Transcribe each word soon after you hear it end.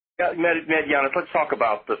Yeah, Giannis, let's talk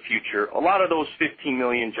about the future. A lot of those 15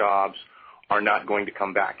 million jobs are not going to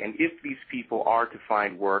come back. And if these people are to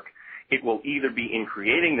find work, it will either be in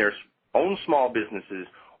creating their own small businesses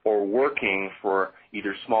or working for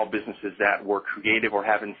either small businesses that were creative or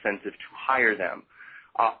have incentive to hire them.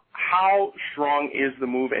 How strong is the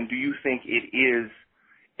move, and do you think it is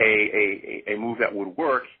a move that would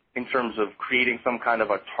work in terms of creating some kind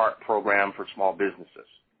of a TARP program for small businesses?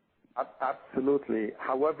 Absolutely.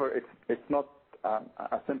 However, it's not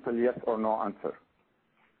a simple yes or no answer.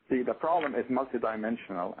 See, the problem is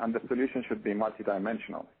multidimensional, and the solution should be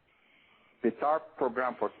multidimensional. The TARP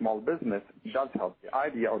program for small business does help. The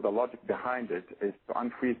idea or the logic behind it is to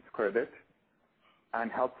unfreeze credit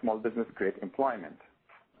and help small business create employment.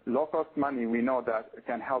 Low-cost money, we know that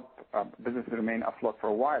can help businesses remain afloat for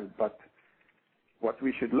a while, but what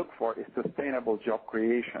we should look for is sustainable job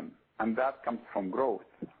creation, and that comes from growth.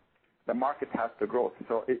 The market has to grow.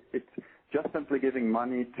 So it's just simply giving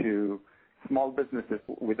money to small businesses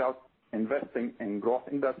without investing in growth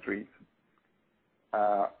industries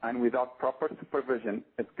and without proper supervision.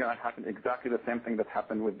 It's going to happen exactly the same thing that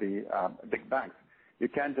happened with the big banks. You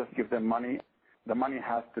can't just give them money. The money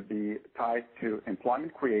has to be tied to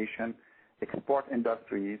employment creation, export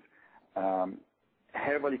industries,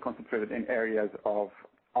 heavily concentrated in areas of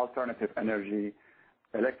alternative energy,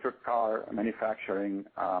 electric car manufacturing,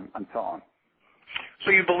 and so on.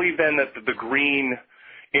 So you believe then that the green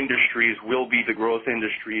industries will be the growth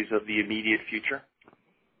industries of the immediate future?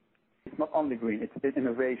 It's not only green, it's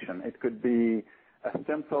innovation. It could be a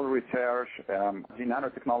stem cell research,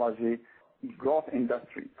 nanotechnology, growth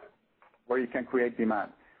industries where you can create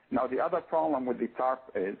demand. Now, the other problem with the TARP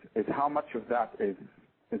is how much of that is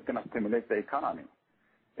going to stimulate the economy.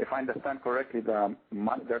 If I understand correctly,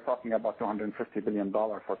 they're talking about $250 billion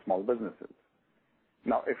for small businesses.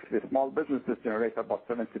 Now, if the small businesses generate about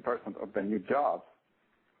 70% of the new jobs,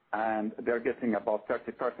 and they're getting about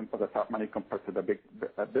 30% of the TARP money compared to the big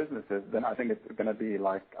businesses, then I think it's going to be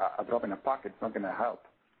like a drop in a pocket. It's not going to help.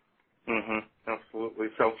 Mm-hmm. Absolutely.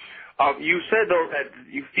 So you said, though, that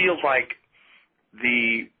you feel like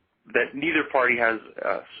that neither party has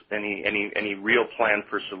any real plan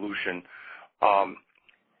for solution.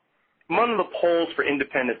 One of the polls for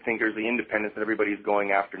independent thinkers, the independents that everybody's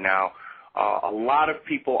going after now, a lot of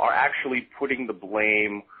people are actually putting the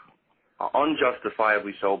blame,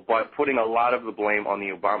 unjustifiably so, but putting a lot of the blame on the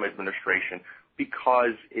Obama administration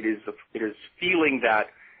because it is feeling that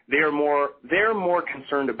they're more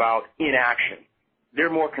concerned about inaction.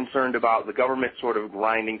 They're more concerned about the government sort of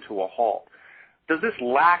grinding to a halt. How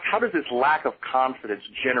does this lack of confidence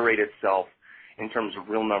generate itself in terms of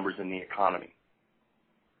real numbers in the economy?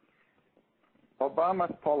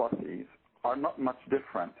 Obama's policies are not much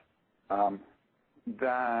different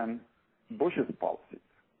than Bush's policies.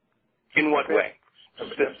 In what way?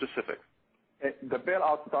 Specific. The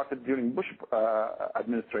bailout started during Bush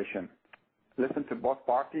administration. Listen to both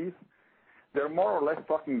parties. They're more or less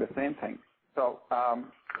talking the same thing. So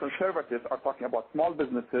conservatives are talking about small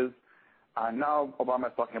businesses, and now Obama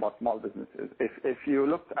is talking about small businesses. If you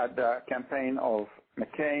looked at the campaign of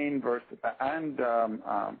McCain and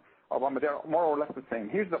Obama, they're more or less the same.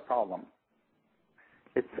 Here's the problem.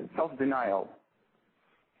 It's self-denial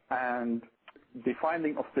and the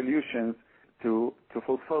finding of solutions to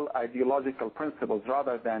fulfill ideological principles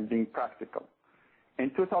rather than being practical.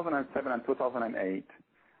 In 2007 and 2008,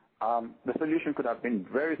 the solution could have been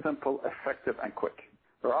very simple, effective, and quick.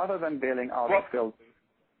 Rather than bailing out the failed...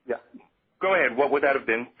 Yeah. Go ahead. What would that have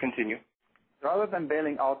been? Continue. Rather than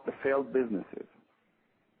bailing out the failed businesses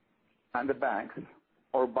and the banks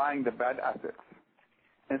or buying the bad assets,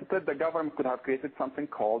 instead the government could have created something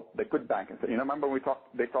called the good bank. You remember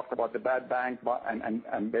they talked about the bad bank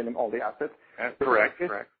and bailing all the assets? Correct.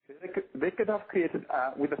 They could have created,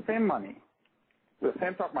 with the same money, with the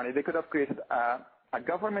same TARP money, they could have created a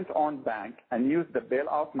government-owned bank and used the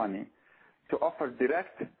bailout money to offer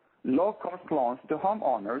direct, low-cost loans to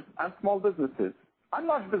homeowners and small businesses, and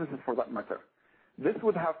large businesses for that matter. This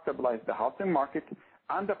would have stabilized the housing market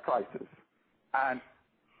and the prices, and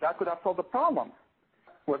that could have solved the problem.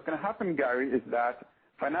 What's going to happen, Gary, is that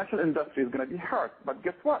financial industry is going to be hurt, but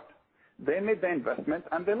guess what? They made the investment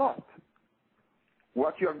and they lost.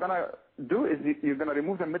 What you're going to do is you're going to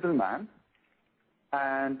remove the middleman,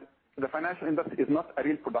 and the financial industry is not a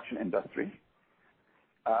real production industry.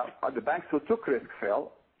 The banks who took risk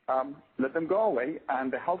fail, let them go away,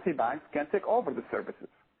 and the healthy banks can take over the services.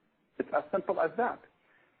 It's as simple as that.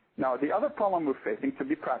 Now, the other problem we're facing, to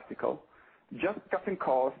be practical, just cutting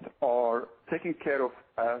costs or taking care of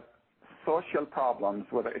social problems,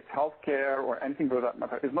 whether it's health care or anything for that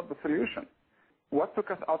matter, is not the solution. what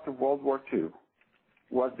took us out of World War II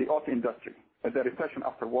was the auto industry. The recession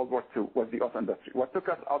after World War II was the auto industry. What took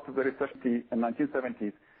us out of the recession in the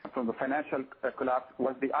 1970s from the financial collapse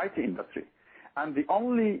was the IT industry. And the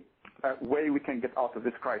only way we can get out of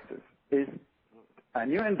this crisis is a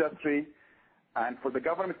new industry and for the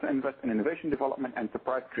government to invest in innovation development and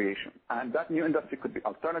enterprise creation. And that new industry could be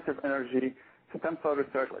alternative energy, stem cell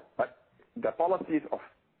research, but the policies of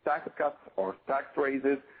tax cuts or tax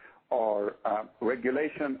raises or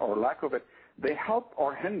regulation or lack of it, they help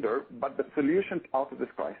or hinder, but the solution out of this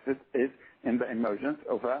crisis is in the emergence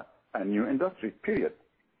of a new industry, period.